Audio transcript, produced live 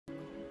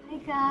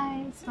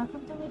guys!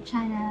 Welcome to my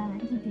channel.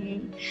 And today,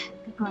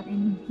 gagawa tayo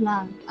ng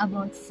vlog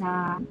about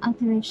sa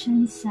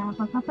alterations sa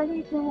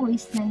pagpapalit ng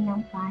waistline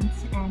ng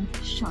pants and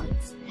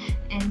shorts.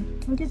 And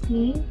for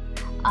today,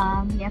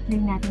 i-apply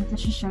natin ito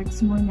sa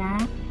shorts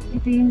muna.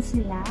 Ito yun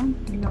sila,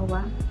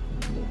 dalawa.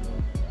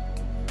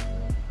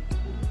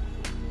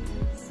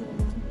 So,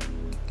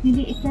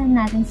 liliitan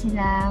natin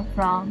sila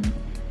from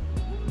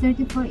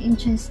 34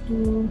 inches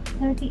to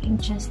 30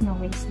 inches na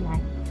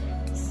waistline.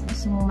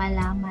 Gusto mo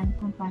malaman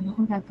kung paano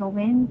ko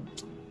gagawin,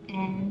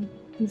 and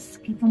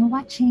please keep on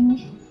watching.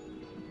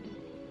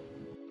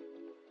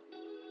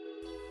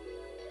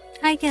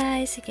 Hi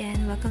guys!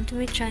 Again, welcome to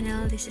my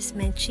channel. This is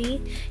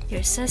Menchi,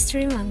 your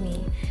sister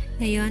mommy.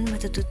 Ngayon,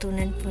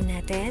 matututunan po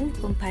natin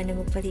kung paano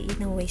magpaliit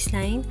ng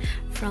waistline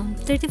from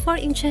 34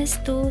 inches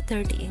to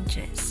 30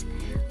 inches.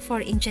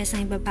 4 inches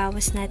ang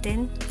ibabawas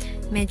natin.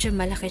 Medyo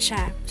malaki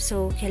siya.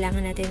 So,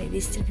 kailangan natin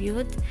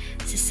i-distribute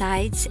sa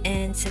sides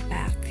and sa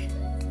back.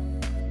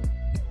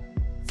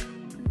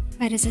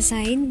 Para sa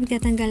side,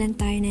 magtatanggalan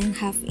tayo ng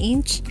 1/2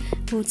 inch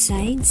both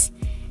sides.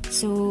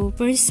 So,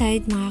 per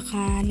side,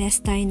 makaka-less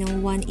tayo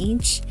ng 1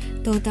 inch,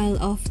 total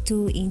of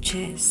 2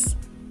 inches.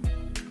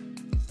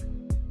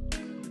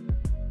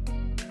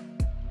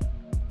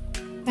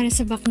 Para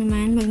sa back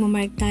naman,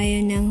 magmamark tayo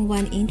ng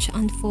 1 inch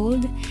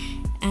unfold.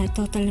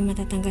 Total na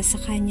matatanggal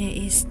sa kanya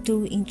is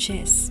 2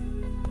 inches.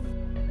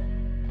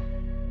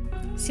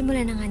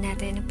 Simulan na nga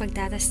natin ang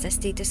pagtatastas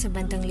dito sa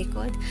bandang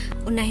likod.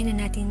 Unahin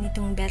na natin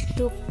itong belt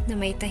loop na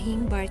may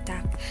tahing bar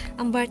tack.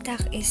 Ang bar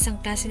tack is isang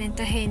klase ng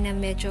tahe na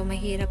medyo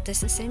mahirap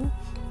tastasin,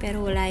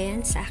 pero wala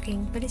yan sa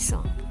aking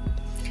palisong.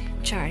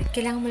 Chart,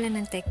 kailangan mo lang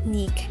ng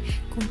technique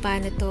kung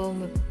paano to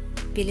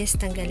mabilis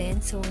tanggalin.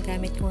 So, ang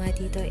gamit ko nga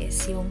dito is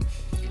yung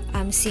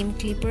seam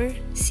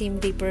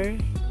ripper,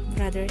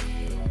 rather.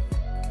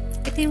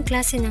 Ito yung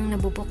klase ng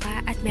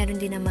nabubuka at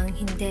meron din namang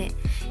hindi.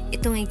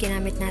 Ito nga yung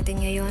ginamit natin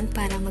ngayon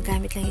para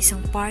magamit lang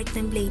isang part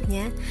ng blade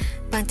niya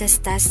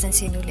pantastas ng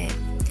sinulit.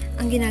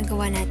 Ang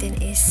ginagawa natin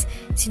is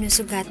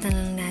sinusugatan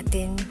lang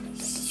natin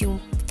yung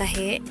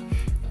tahe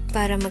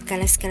para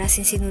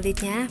magkalas-kalas yung sinulit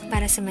niya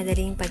para sa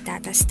madaling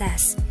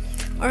pagtatastas.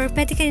 Or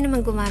pwede ka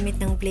naman gumamit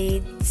ng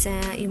blade sa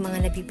yung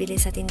mga nabibili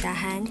sa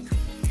tindahan.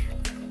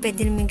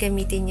 Pwede naman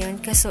gamitin yon,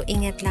 kaso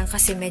ingat lang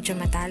kasi medyo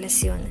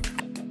matalas yun.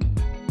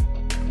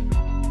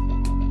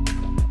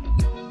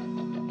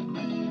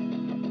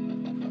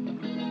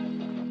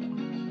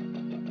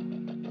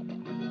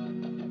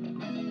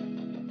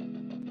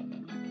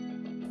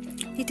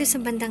 Dito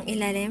sa bandang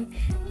ilalim,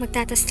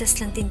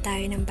 magtatastas lang din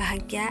tayo ng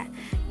bahagya,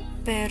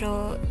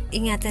 pero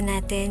ingatan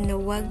natin na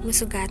huwag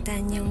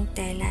masugatan yung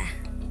tela.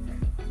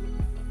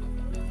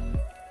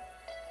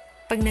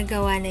 Pag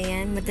nagawa na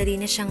yan,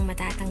 madali na siyang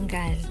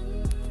matatanggal.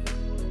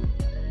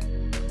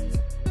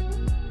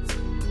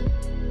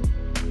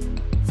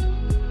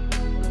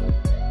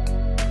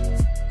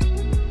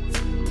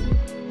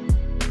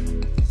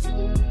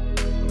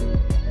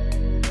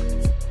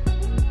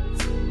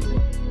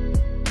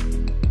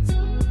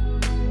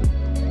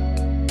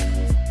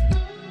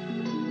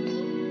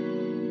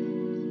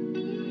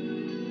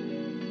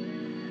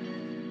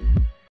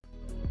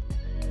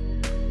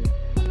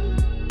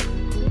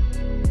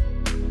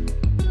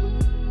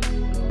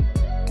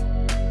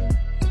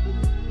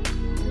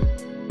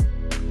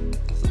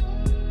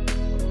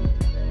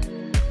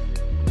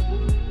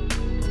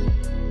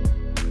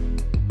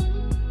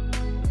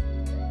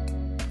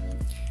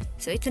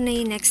 So, ito na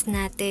yung next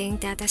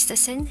nating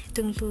tatastasin,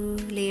 itong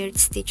 2 layered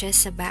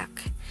stitches sa back.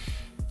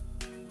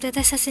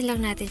 Tatastasin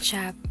lang natin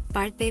siya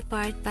part by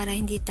part para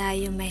hindi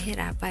tayo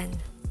mahirapan.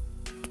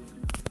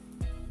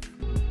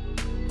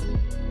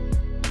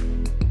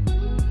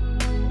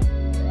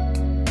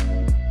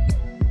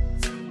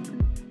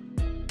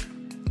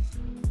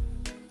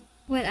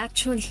 Well,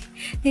 actually,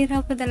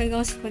 nahirapan talaga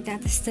ako sa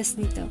pagtatastas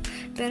nito.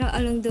 Pero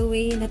along the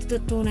way,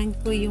 natututunan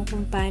ko yung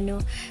kung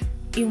paano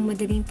yung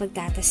madaling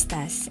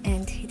pagtatastas,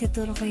 and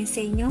ituturo ko yun sa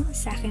inyo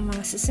sa aking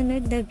mga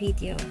susunod na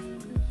video.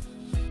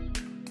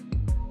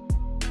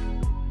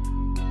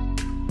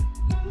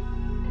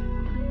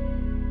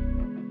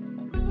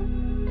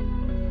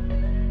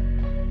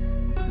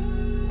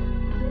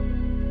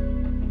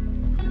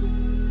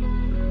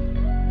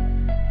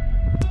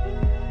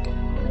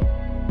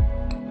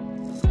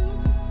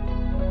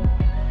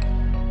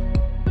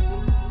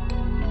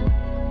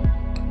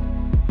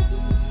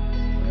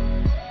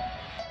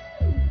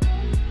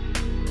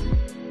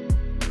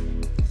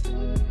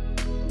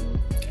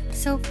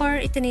 So far,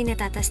 ito na yung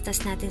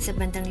natatastas natin sa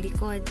bandang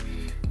likod.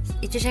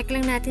 I-check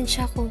lang natin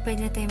siya kung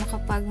pwede na tayo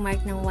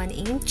makapag-mark ng 1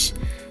 inch.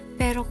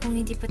 Pero kung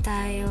hindi pa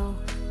tayo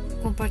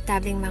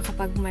komportableng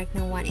makapag-mark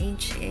ng 1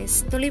 inch,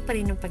 is tuloy pa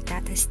rin yung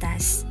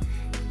pagtatastas.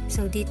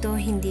 So dito,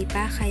 hindi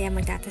pa, kaya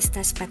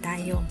magtatastas pa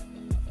tayo.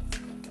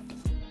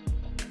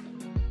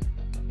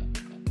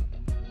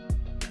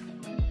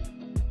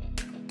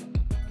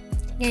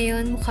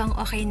 Ngayon, mukhang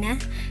okay na.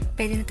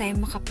 Pwede na tayo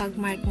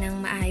makapag-mark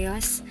ng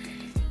maayos.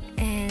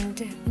 And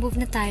move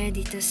na tayo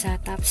dito sa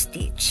top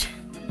stitch.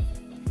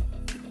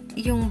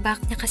 Yung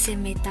back niya kasi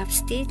may top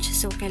stitch,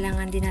 so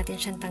kailangan din natin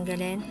siyang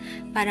tanggalin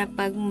para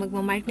pag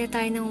magmamark na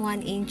tayo ng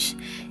 1 inch,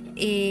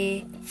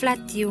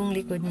 flat yung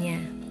likod niya.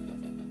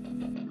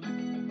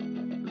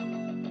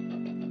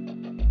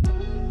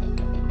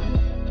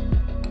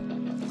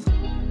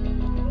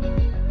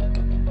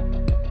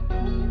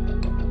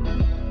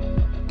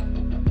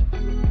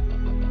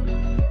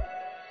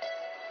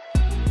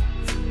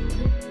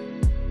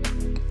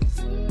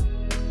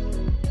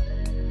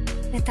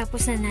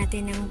 Natapos na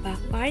natin ang back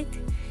part,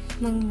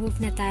 mag-move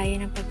na tayo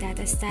ng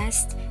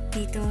pagtatastas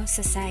dito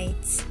sa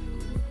sides.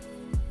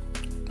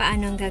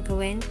 Paano ang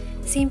gagawin?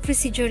 Same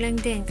procedure lang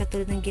din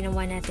katulad ng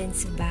ginawa natin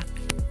sa back.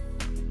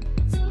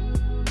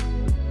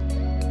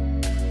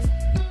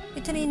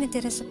 Ito na yung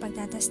natira sa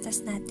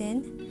pagtatastas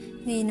natin.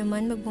 Ngayon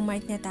naman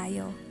mag-mark na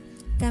tayo.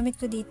 Gamit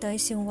ko dito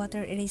is yung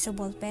water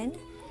erasable pen.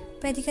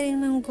 Pwede ka rin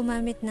naman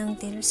gumamit ng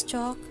tailor's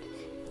chalk,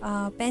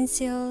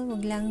 pencil,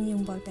 wag lang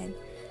yung ball pen.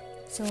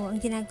 So,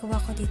 ang ginagawa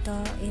ko dito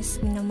is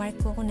minamark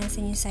ko kung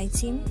nasan yung side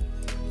seam.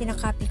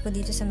 Kinakopy ko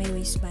dito sa may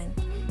waistband.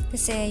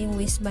 Kasi yung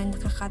waistband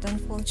naka-cut and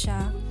fold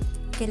siya.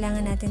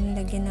 Kailangan natin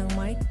lagyan ng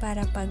mark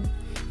para pag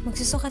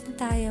magsusukat na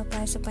tayo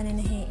para sa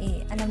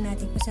pananahi, alam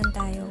natin kung saan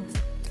tayo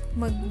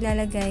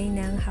maglalagay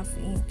ng 1/2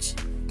 inch.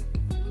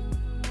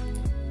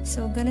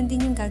 So, ganun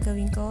din yung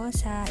gagawin ko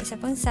sa isa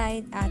pang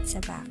side at sa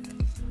back.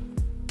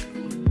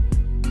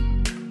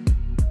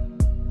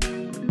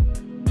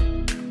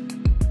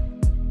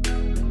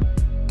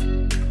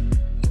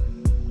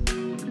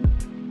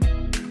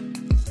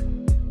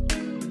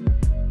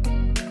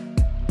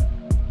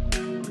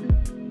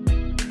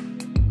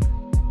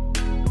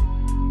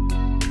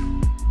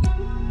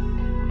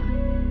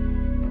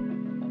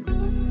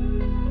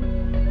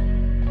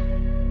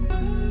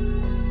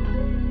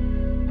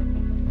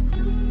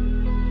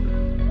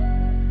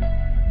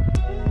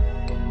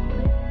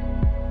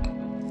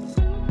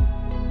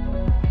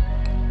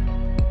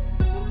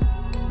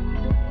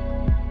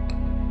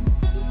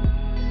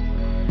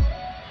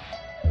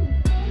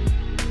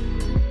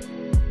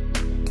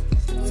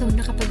 So,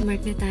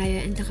 nakapag-mark na tayo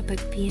and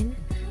nakapag-pin.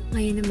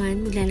 Ngayon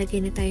naman, maglalagay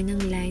na tayo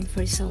ng line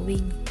for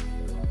sewing.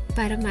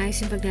 Para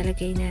maayos yung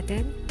paglalagay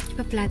natin,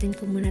 ipa-flatten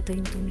ko muna ito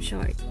yung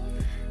short.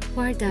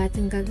 For that,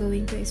 ang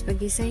gagawin ko is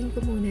pag-isahin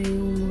ko muna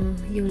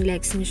yung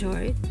legs ng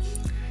short.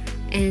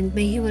 And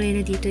may hiwalay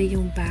na dito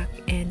yung back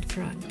and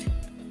front.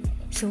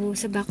 So,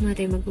 sa back muna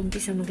tayo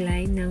mag-umpisa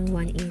mag-line ng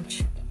 1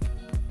 inch.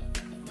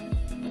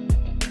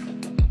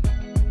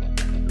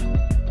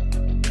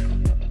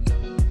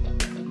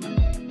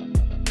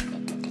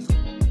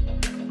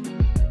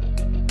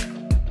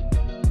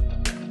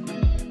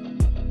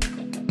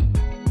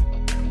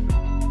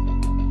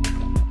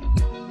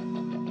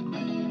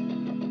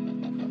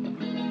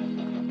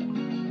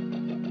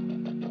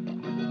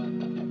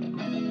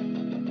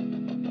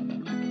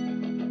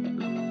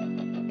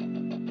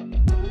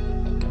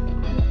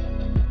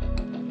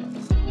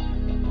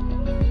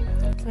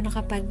 So,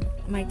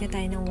 nakapag-mark na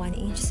tayo ng 1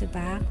 inch sa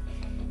back.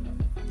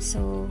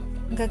 So,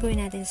 ang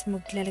gagawin natin is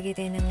maglalagay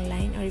tayo ng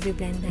line or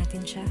i-blend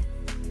natin siya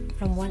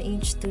from 1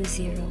 inch to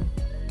 0.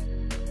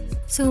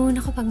 So,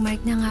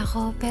 nakapag-mark na nga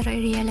ako pero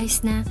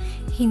I-realize na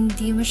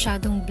hindi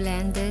masyadong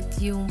blended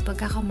yung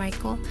pagkakamark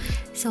ko.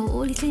 So,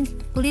 ulitin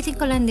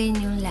ko lang din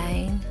yung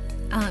line.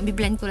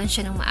 I-blend ko lang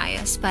siya ng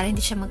maayos para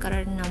hindi siya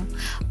magkaroon ng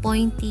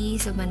pointy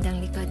sa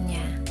bandang likod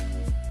niya.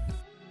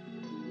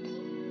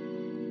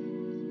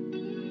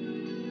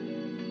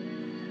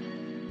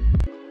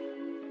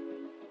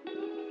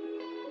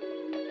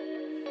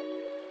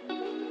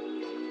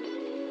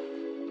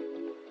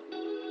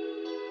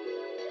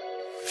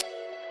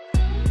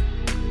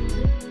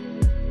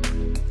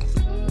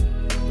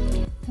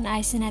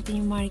 Naayos na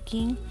natin yung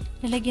marking,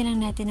 lalagyan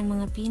lang natin ng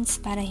mga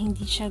pins para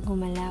hindi siya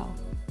gumalaw.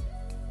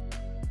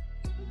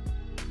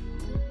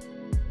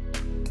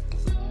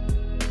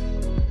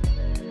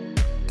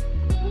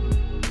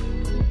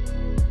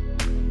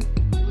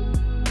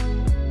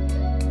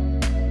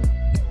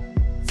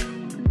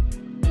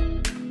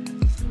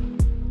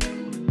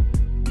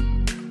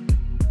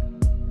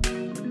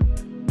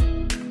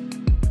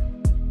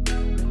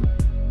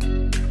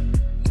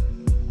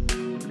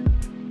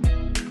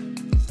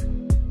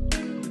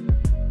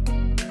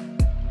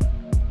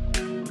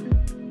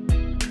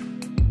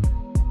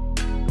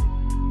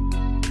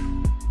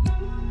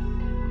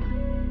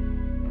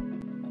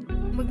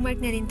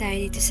 Mag-mark na rin tayo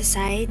dito sa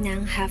side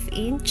ng 1/2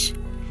 inch.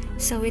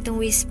 So, itong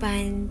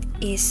waistband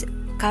is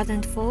cut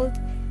and fold.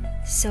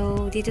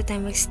 So, dito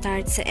tayo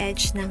mag-start sa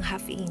edge ng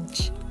 1/2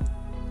 inch.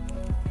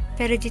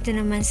 Pero dito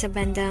naman sa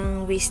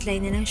bandang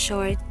waistline na ng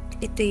short,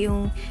 ito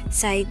yung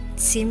side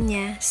seam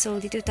niya.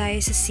 So, dito tayo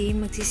sa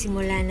seam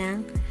magsisimula ng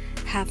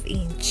 1/2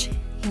 inch,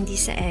 hindi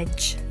sa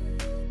edge.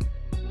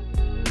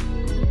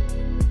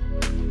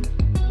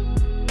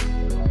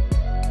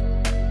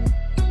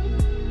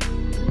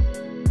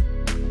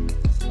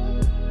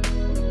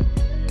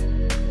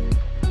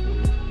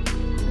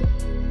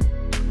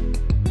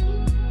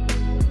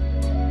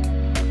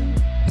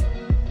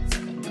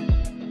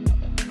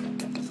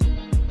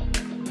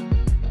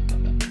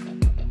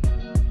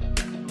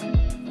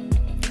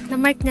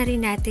 Na-mark na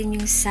rin natin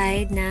yung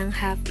side ng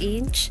 1/2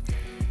 inch.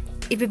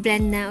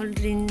 I-blend na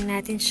rin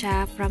natin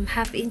siya from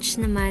 1/2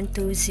 inch naman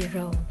to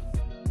 0.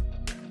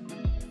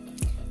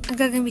 Ang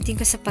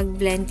gagamitin ko sa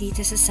pag-blend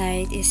dito sa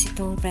side is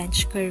itong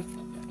French curve.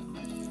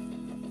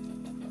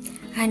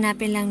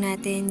 Hanapin lang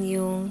natin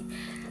yung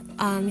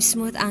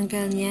smooth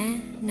angle niya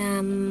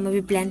na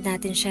mabiblend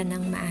natin siya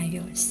ng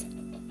maayos.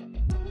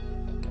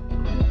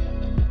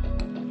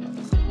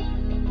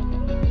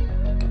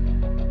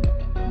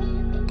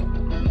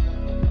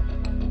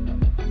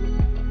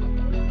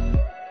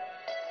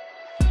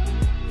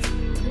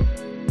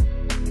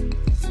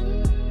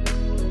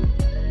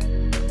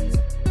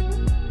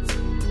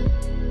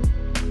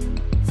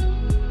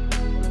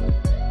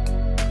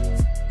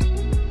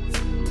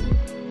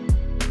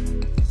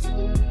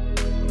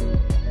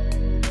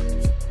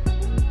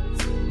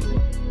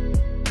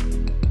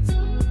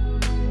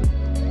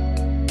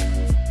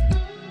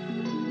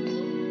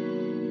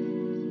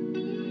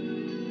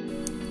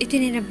 Ito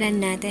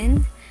nina-blend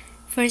natin.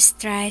 First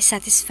try,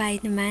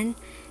 satisfied naman.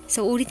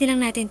 So, ulitin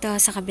lang natin to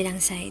sa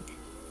kabilang side.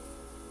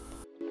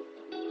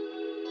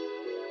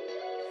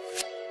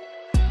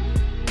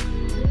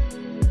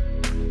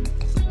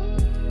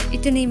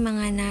 Ito na yung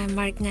mga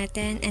na-mark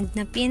natin and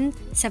na-pin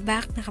sa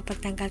back.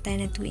 Nakapagtanggal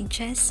tayo ng 2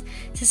 inches.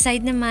 Sa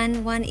side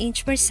naman, 1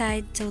 inch per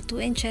side. So,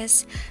 2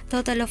 inches.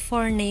 Total of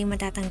 4 na yung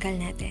matatanggal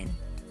natin.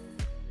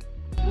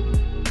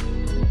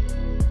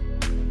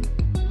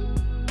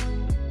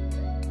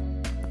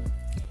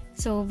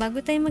 So, bago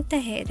tayo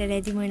magtahi,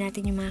 ready muna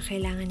natin yung mga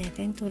kailangan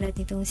natin tulad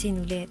nitong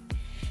sinulit.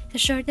 Sa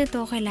short na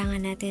to,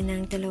 kailangan natin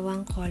ng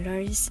 2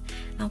 colors.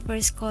 Ang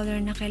first color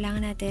na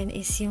kailangan natin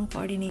is yung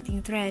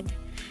coordinating thread.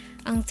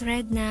 Ang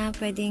thread na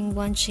pwedeng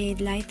 1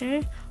 shade lighter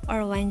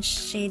or 1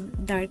 shade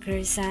darker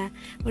sa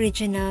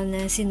original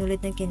na sinulit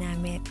na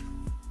ginamit.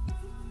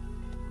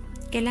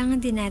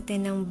 Kailangan din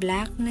natin ng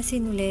black na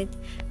sinulit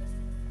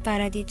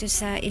para dito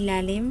sa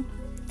ilalim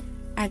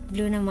at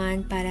blue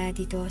naman para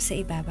dito sa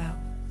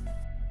ibabaw.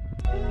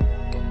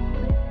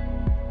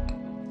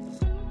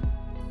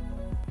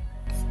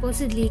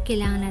 Supposedly,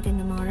 kailangan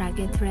natin ng mga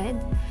ragged thread,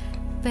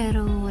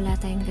 pero wala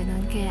tayong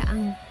ganun, kaya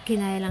ang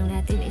kinaya lang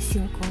natin is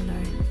yung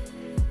color.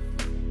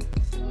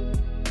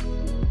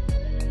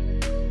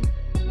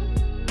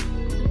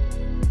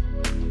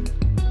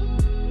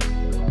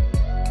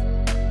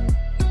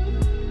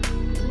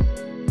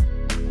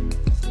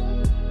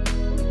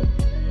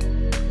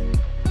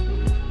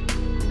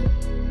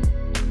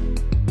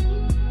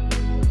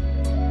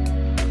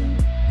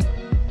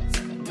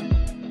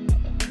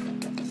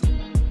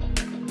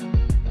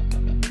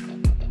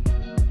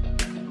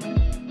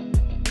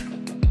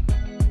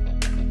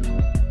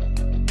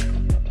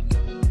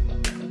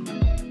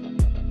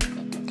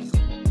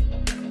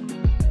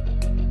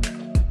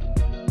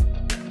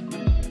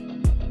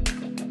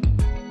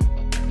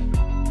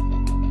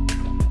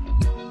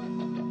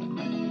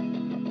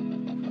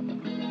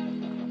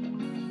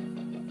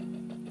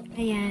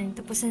 Ayan,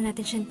 tapos na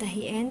natin siyang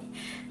tahiin.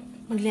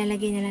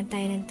 Maglalagay na lang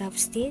tayo ng top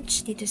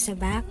stitch dito sa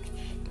back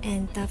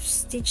and top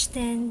stitch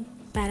din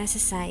para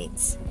sa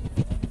sides.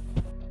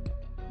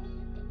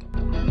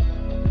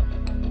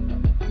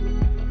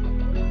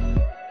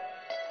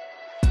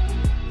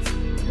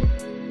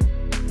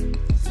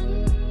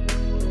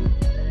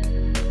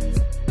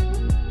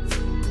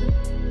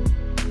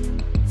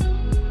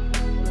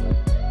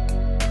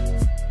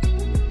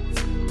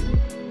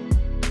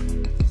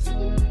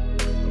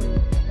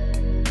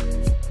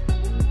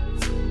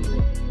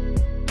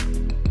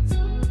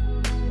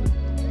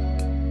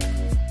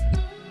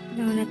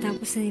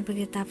 Tapos na yung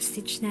pagka-top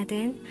stitch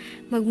natin,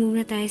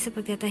 mag-move na tayo sa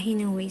pagtatahi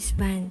ng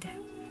waistband.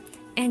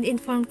 And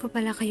inform ko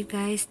pala kayo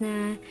guys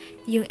na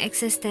yung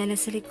excess tela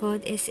sa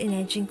likod is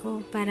in-edging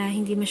ko para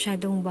hindi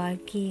masyadong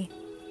bulky.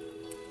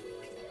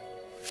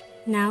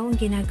 Now, ang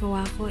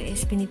ginagawa ko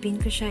is pinipin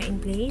ko siya in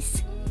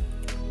place.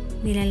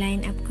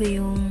 Nila-line up ko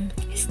yung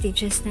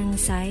stitches ng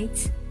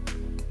sides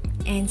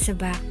and sa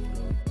back.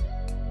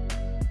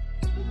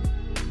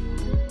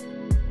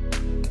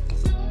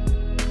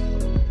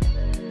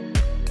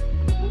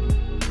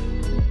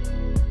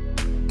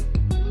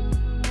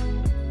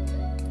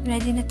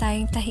 Ready na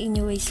tayong tahiin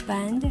yung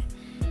waistband.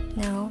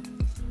 Now,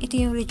 ito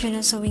yung original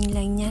sewing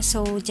line niya.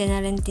 So, dyan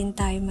na rin din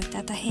tayo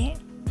magtatahi.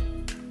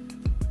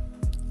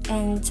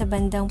 And sa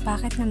bandang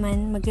pocket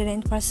naman,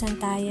 mag-reinforce na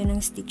tayo ng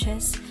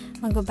stitches.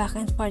 Mag-back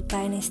and forth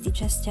tayo ng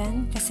stitches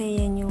dyan.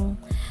 Kasi yan yung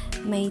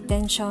may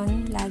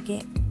tension lagi.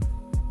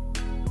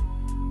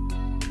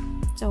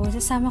 So,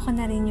 sasama ko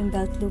na rin yung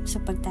belt loop sa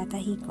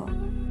pagtatahi ko.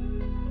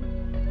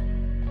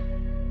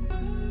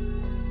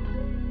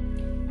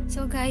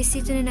 So guys,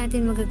 dito na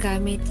natin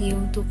magagamit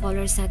yung 2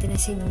 colors natin na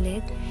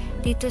sinulit.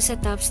 Dito sa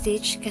top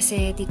stitch,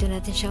 kasi dito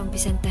natin siya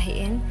umpisang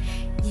tahiin.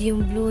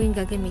 Yung blue yung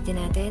gagamitin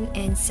natin.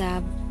 And sa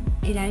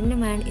ilalim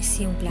naman is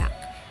yung black.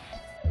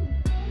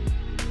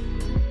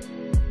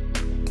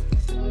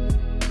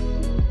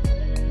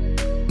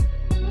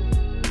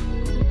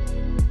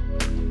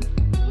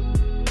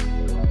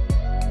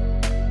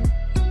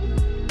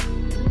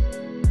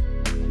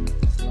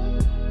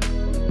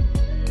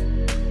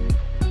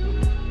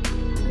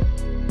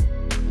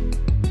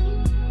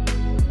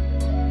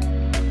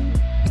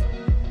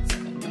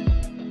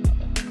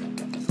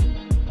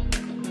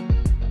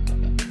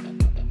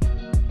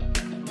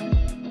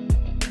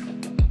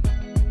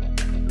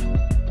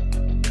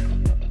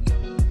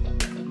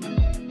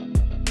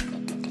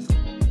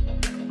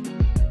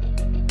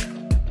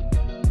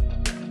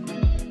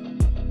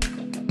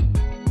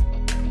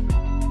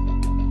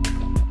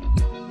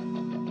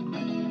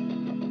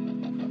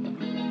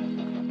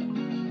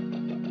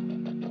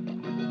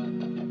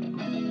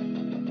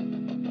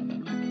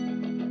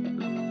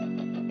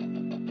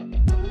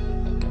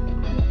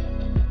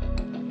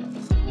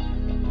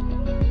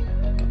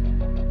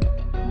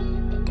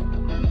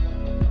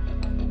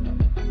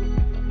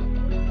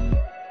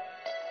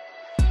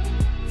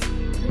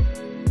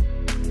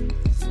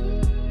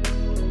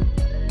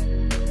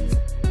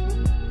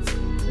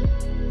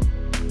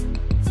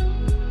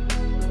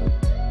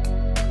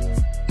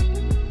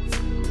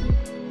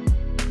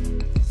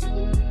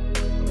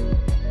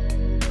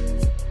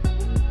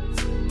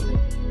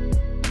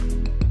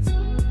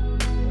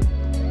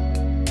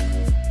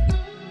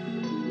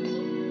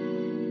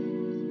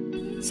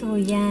 So,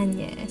 yan,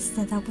 yes.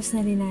 Natapos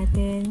na rin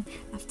natin.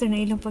 After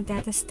na ilang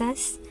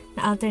pagtatastas,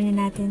 na-alter na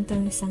natin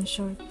itong isang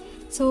short.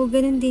 So,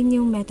 ganun din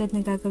yung method na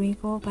gagawin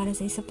ko para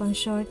sa isa pang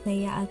short na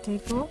i-alter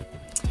ko.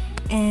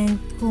 And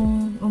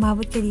kung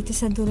umabot ka dito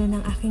sa dulo ng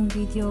aking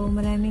video,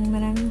 maraming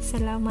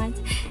salamat.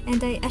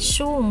 And I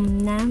assume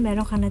na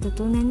meron ka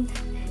natutunan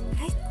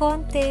kahit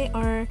konti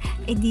or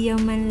idea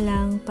man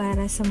lang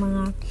para sa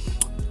mga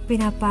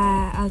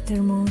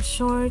pinapa-alter mong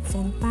shorts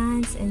and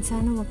pants, and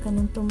sana wag ka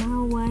nang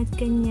tumawad,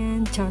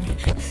 ganyan, char.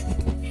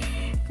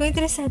 Kung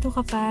interesado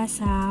ka pa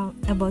sa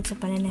about sa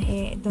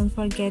pananahe, don't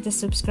forget to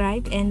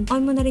subscribe and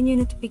on mo na rin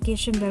yung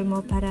notification bell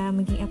mo para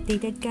maging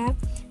updated ka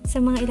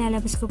sa mga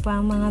ilalabas ko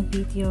pang mga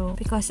video,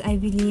 because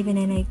I believe and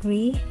I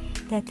agree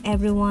that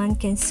everyone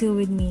can sew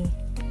with me.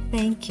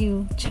 Thank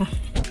you.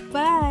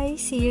 Bye!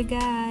 See you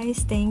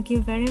guys! Thank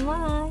you very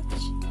much!